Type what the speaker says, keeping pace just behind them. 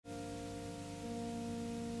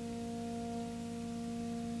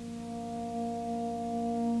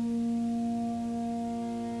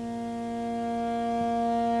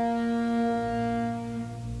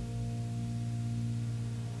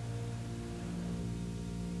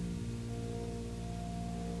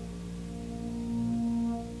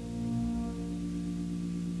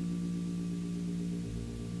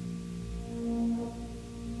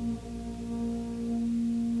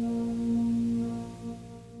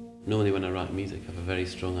Normally when I write music I have a very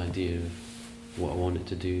strong idea of what I want it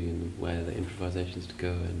to do and where the improvisation's to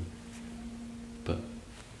go, but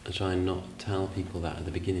I try and not tell people that at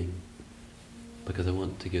the beginning because I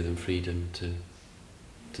want to give them freedom to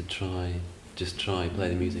just try, play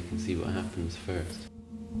the music and see what happens first.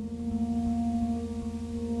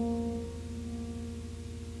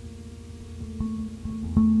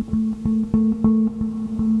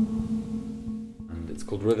 And it's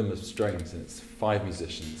called Rhythm of Strings, and it's 5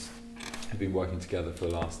 musicians who've been working together for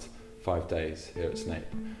the last 5 days here at Snape,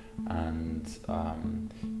 and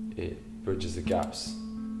it bridges the gaps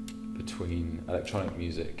between electronic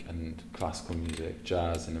music and classical music,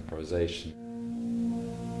 jazz and improvisation.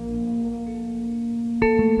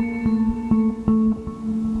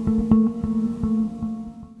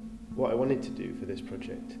 What I wanted to do for this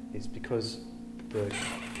project is, because the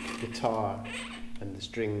guitar and the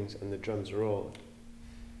strings and the drums are all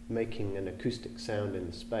making an acoustic sound in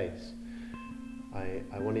the space, I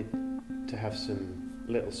wanted to have some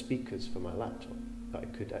little speakers for my laptop that I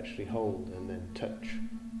could actually hold and then touch.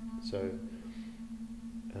 So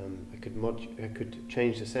I could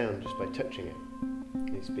change the sound just by touching it,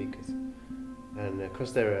 these speakers. And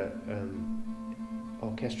because there are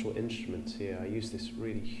orchestral instruments here, I use this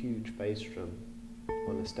really huge bass drum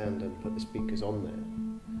on a stand and put the speakers on there.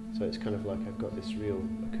 So it's kind of like I've got this real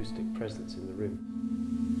acoustic presence in the room.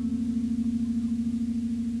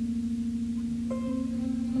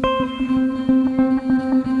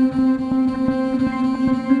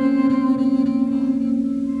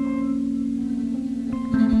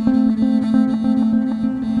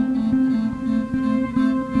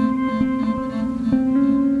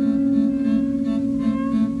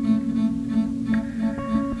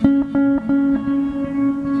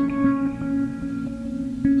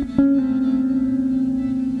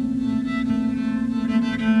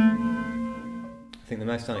 I think the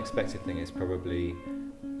most unexpected thing is probably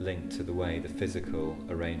linked to the way the physical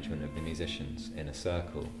arrangement of the musicians in a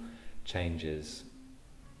circle changes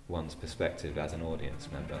one's perspective as an audience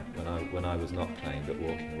member. When I was not playing but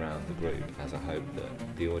walking around the group, as I hope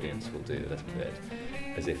that the audience will do a little bit,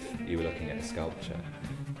 as if you were looking at a sculpture,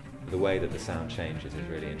 the way that the sound changes is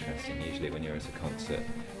really interesting. Usually when you're at a concert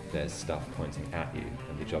there's stuff pointing at you,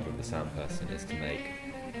 and the job of the sound person is to make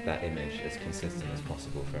that image as consistent as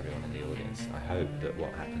possible for everyone in the audience. I hope that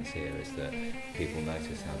what happens here is that people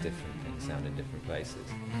notice how different things sound in different places.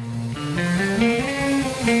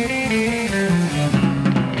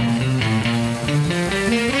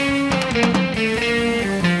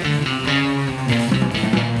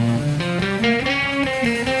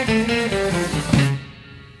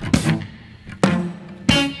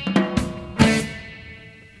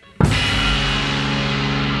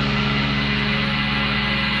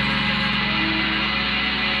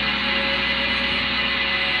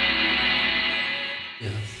 Yeah,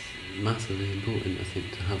 that's massively important. I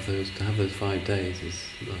think to have those 5 days is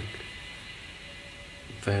like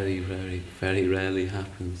very rarely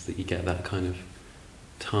happens that you get that kind of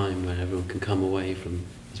time where everyone can come away from,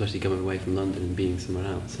 especially coming away from London and being somewhere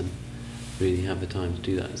else, and really have the time to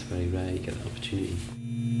do that. It's very rare you get that opportunity.